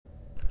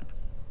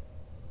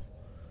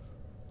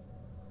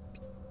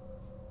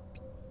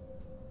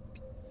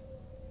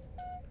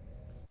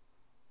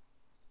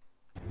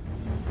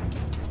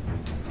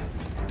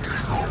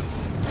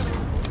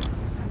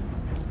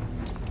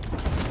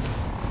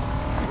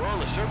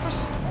surface?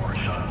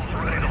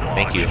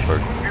 Thank you for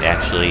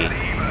actually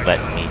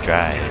letting me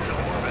drive.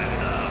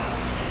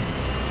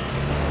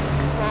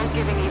 Sloan's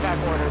giving evac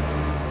orders.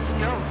 He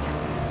knows.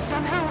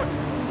 Somehow...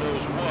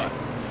 Knows what?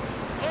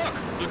 Look!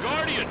 The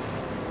Guardian!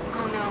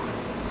 Oh no.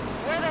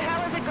 Where the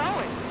hell is it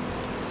going?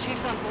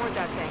 Chief's on board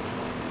that thing.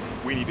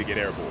 We need to get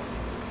airborne.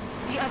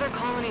 The other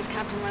colonies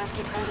Captain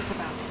Lasky told us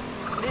about.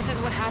 This is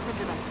what happened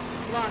to them.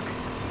 Look,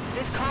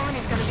 this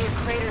colony's gonna be a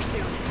crater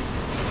soon.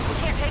 We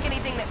can't take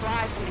anything that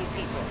flies from these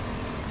people.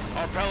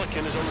 Our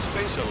Pelican is on the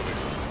space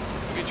elevator.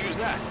 We could use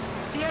that.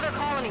 The other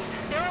colonies,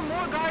 there are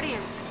more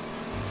Guardians.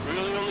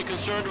 Really only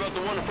concerned about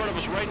the one in front of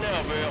us right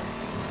now, Vale.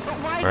 But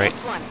why Right.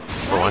 this one?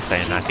 For Why once is I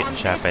am not Chief getting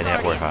on shot by this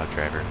that Guardian? Warthog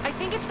driver. I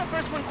think it's the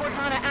first one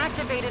Cortana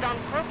activated on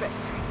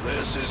purpose.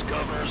 This is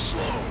Governor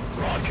Sloan,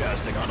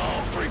 broadcasting on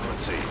all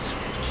frequencies.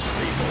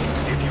 People,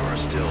 if you are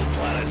still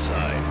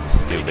planet-side,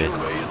 make Stupid. your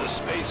way to the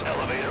space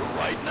elevator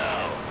right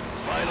now.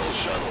 Final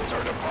shuttles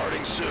are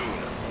departing soon,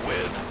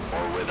 with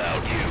or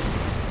without you.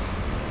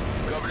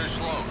 Governor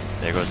Sloan.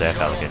 There goes that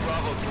Shuttle Pelican.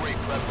 Bravo 3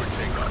 prep for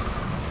takeoff.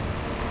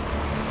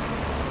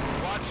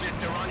 Watch it,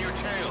 they're on your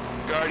tail.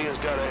 Guardian's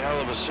got a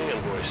hell of a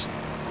singing voice.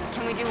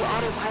 Can we do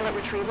autopilot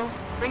retrieval?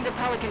 Bring the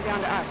Pelican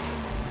down to us.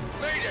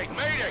 Mayday,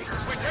 mayday!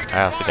 We're taking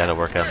I also fire. got to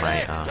work on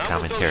my Not with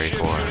commentary those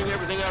ships for shooting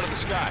everything out of the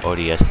sky.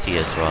 ODST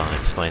as well and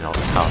explain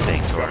how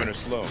things work. Governor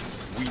Sloan,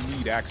 we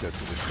need access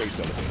to the space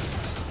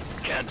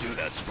elevator. Can't do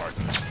that,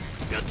 Spartan.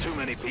 Got too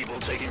many people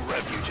taking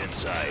refuge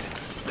inside.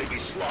 They'd be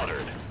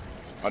slaughtered.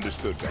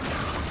 Understood,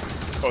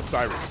 Captain.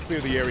 Osiris, clear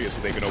the area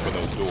so they can open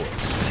those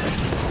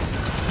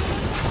doors.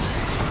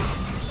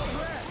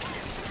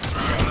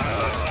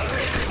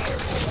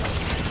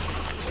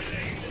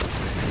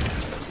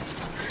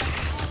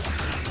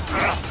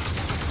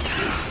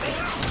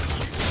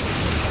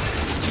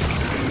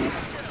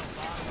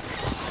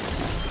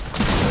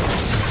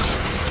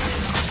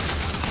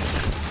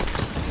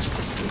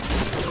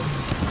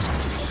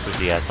 Who's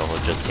the asshole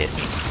who just hit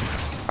me?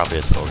 Probably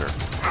a soldier.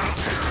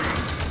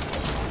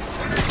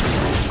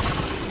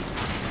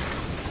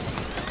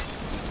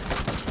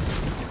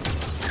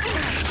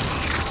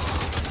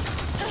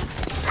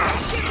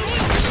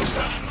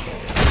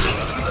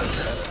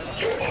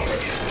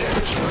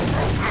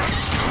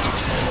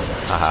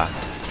 Haha.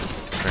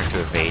 Learn to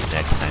evade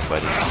next time,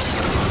 buddy.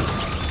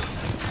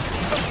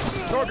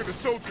 Target the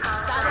soldier!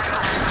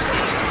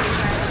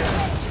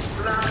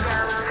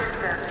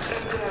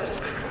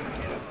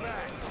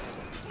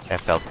 That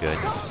felt good.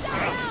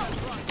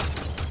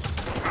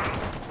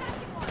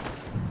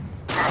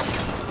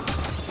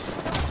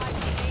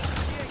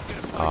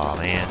 Oh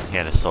man, he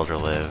had a soldier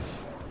live.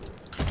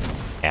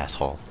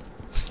 Asshole.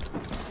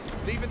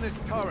 Leaving this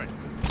turret.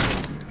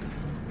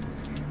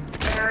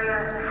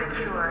 Area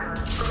secure.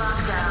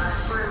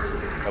 Lockdown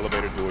released.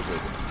 Elevator doors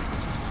open.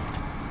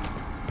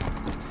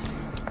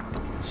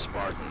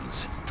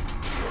 Spartans,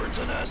 your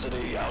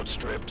tenacity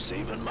outstrips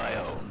even my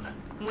own.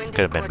 When did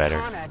Could've been better.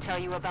 Cortana tell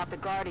you about the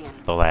Guardian?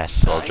 The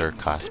last soldier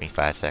cost me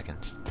 5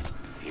 seconds.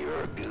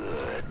 You're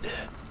good.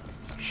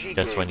 She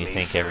Just gave when you me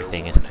think fair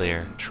everything is warning.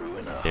 clear, True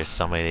enough. there's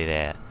somebody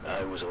that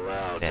I was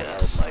allowed to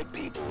that's help my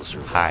people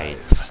survive.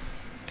 hides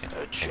and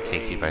A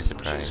takes you by change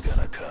surprise. is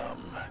gonna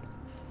come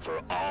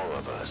for all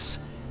of us,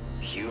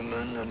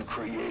 human and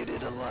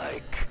created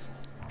alike.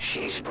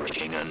 She's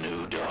bringing a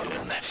new dawn,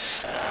 and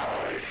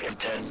I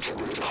intend to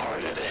be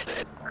part of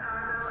it.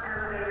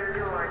 Cargo elevator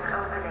doors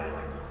opening.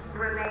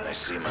 Remain. I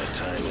see my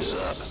time is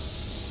up.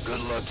 Good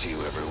luck to you,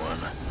 everyone,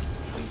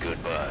 and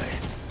goodbye.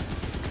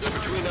 They're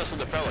between us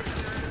and the Pelican.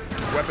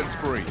 Weapons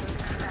free.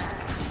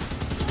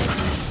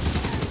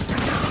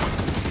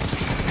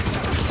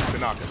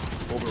 Tanaka,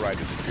 override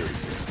the security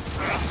system.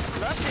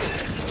 Love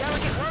to.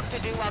 Delicate work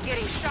to do while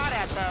getting shot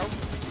at, though.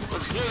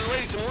 Let's give the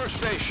lady some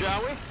workspace,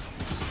 shall we?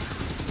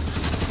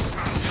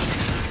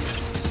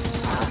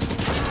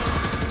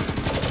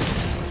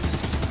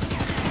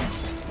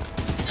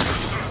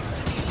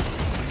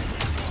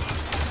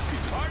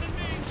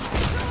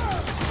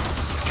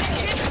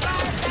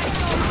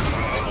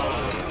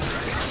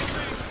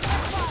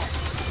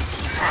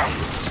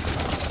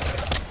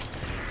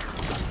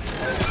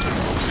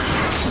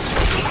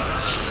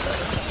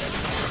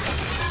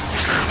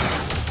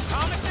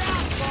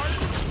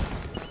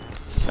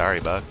 Sorry,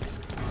 Bug.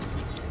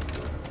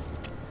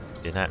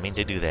 Did not mean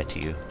to do that to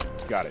you.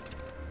 Got it.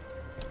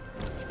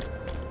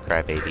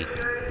 Crybaby.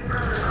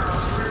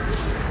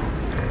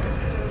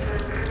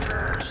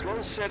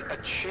 Sloan said a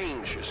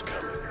change is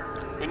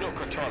coming. We know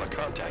Cortana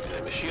contacted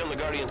him. Is she on the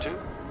Guardian too?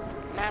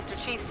 Master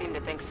Chief seemed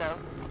to think so.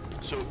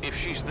 So if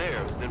she's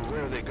there, then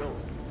where are they going?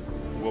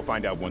 We'll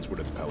find out once we're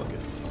at the Pelican.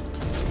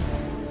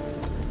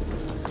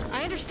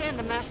 I understand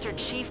the Master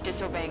Chief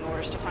disobeying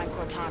orders to find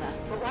Cortana,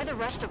 but why the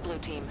rest of Blue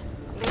Team?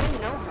 They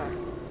didn't know her.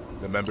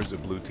 The members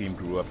of Blue Team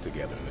grew up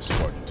together in the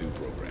Spartan 2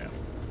 program.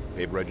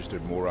 They've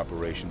registered more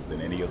operations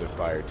than any other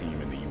fire team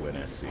in the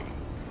UNSC.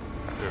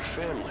 Their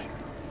family.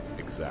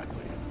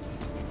 Exactly.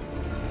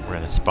 We're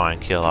gonna spawn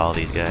kill all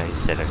these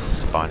guys that are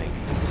spawning.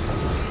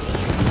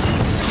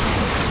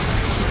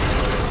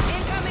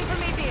 Incoming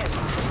Prometheus!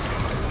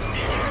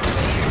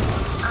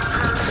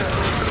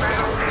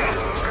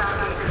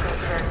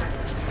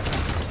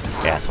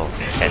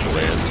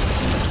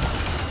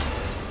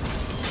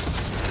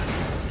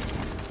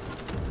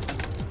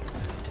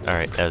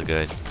 Alright, that was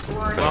good. For the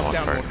Lockdown most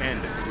part. won't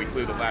end until we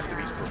clear the last of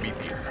these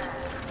Prometheans.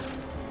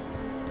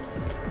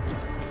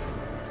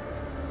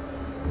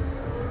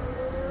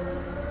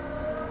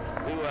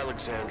 New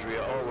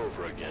Alexandria all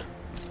over again.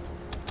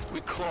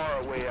 We claw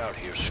our way out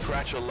here,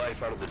 scratch a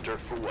life out of the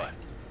dirt for what?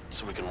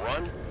 So we can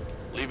run?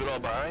 Leave it all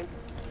behind?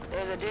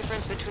 There's a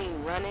difference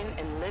between running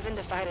and living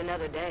to fight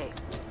another day.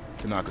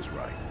 Tanaka's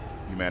right.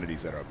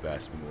 Humanity's at our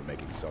best when we're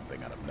making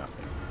something out of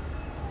nothing.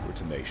 We're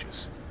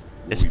tenacious.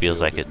 We'll This feels rebuild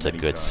like as it's a many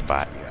good times as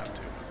spot. we have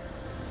to.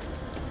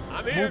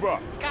 I'm here. Move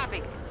up.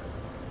 Copy.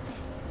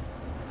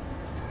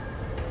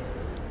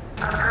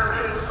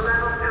 Approaching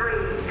level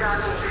 3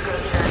 docking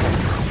station.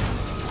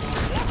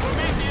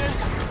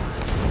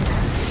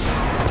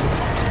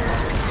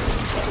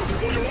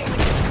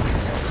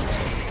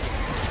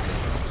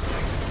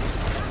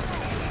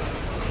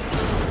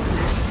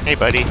 Hey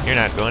buddy, you're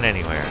not going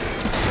anywhere.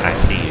 I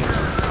see you.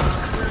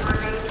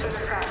 Remain in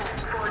effect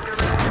for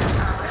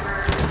duration of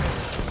emergency.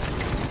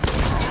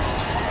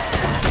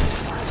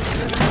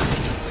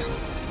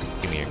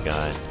 Give me your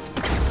gun.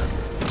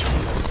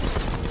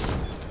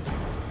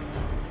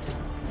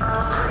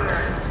 All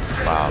clear.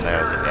 Wow, that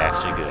was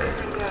actually good.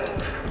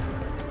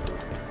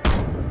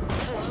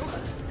 Hello?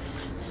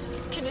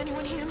 Can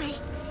anyone hear me?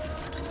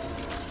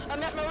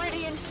 I'm at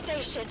Meridian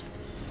Station.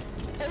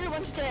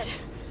 Everyone's dead.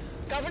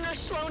 Governor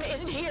Sloan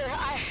isn't here.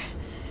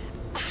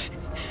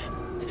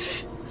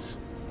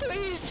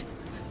 Please.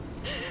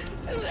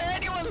 Is there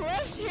anyone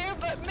left here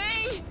but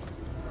me?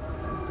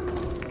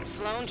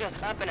 Sloan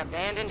just up and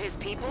abandoned his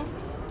people?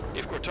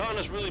 If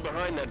Cortana's really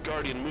behind that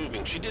Guardian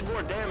moving, she did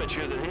more damage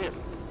here than him.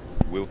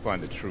 We'll find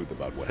the truth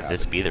about what Could happened.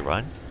 this be the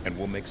run? And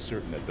we'll make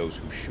certain that those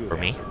who should For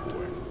me? answer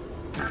for it.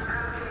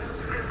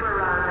 Super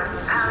Run,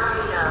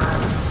 Palomino.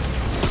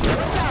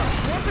 Watch out!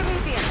 More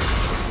Prometheans!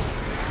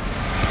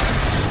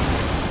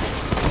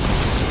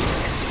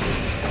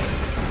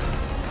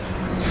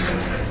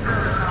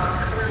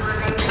 Protocols will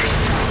remain in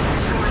effect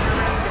for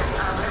duration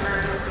of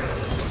emergency.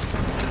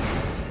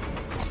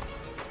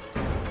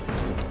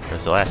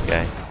 There's the last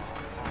guy.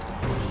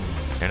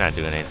 They're not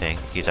doing anything.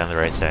 He's on the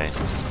right side.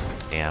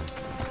 Damn.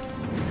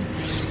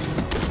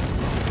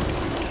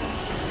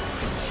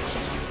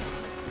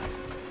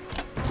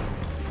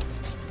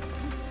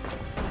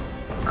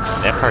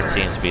 That part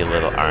seems to be a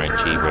little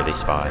RNG where they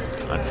spawn,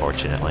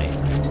 unfortunately.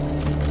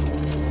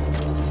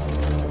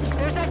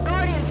 There's that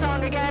Guardian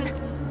song again!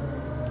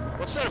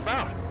 What's that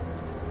about?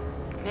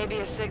 Maybe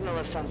a signal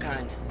of some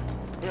kind.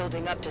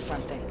 Building up to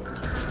something.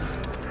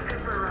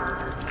 Super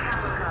Run,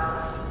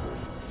 Calico.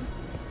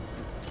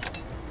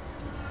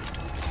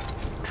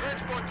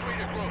 Transport 3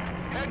 to group.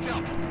 Heads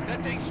up.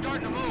 That thing's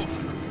starting to move.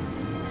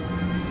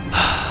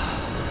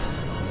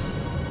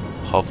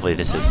 Hopefully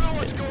this I is... don't know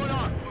what's going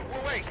on.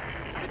 Wait.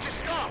 It just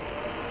stopped.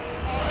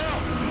 Oh,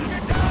 hell.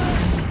 Get down!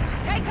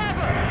 Take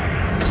cover!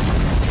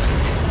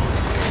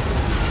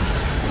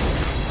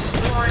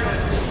 Warning.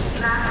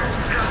 Massive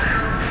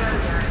structural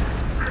failure.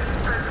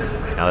 Please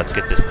proceed. Now let's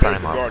get this climb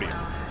There's the up. Guardian.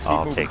 Keep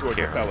I'll moving take towards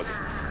care the of it.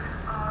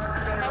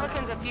 Pelican.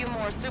 Pelican's a few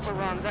more super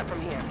rungs up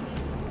from here.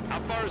 How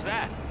far is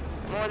that?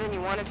 More than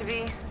you want it to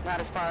be,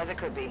 not as far as it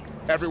could be.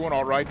 Everyone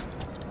all right?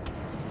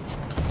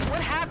 What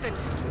happened?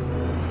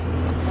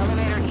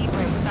 Elevator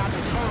E-brake stopped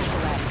a total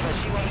collapse, but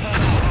she won't hold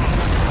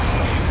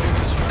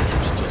The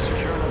structure's still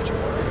secure enough to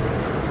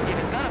work. If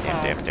it's gonna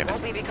fall, damn it.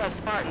 won't be because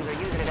Spartans are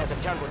using it as a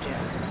jungle gym.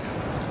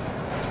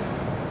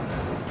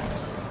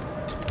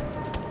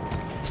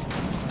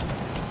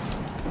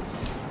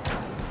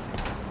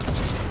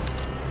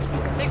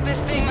 Think this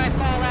thing might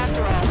fall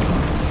after all.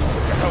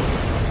 What the hell?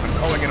 I'm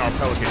calling in our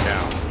Pelican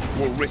now.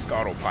 We'll risk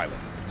autopilot.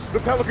 The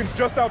Pelican's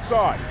just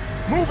outside.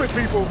 Move it,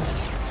 people!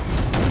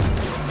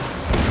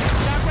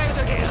 Shockwaves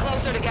are getting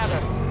closer together.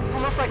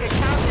 Almost like a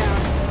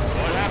countdown.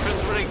 What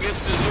happens when it gets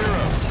to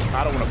zero?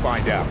 I don't want to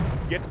find out.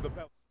 Get to the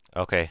Pelican.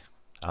 Okay,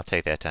 I'll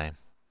take that time.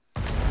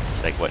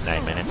 Like what,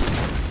 9 minutes?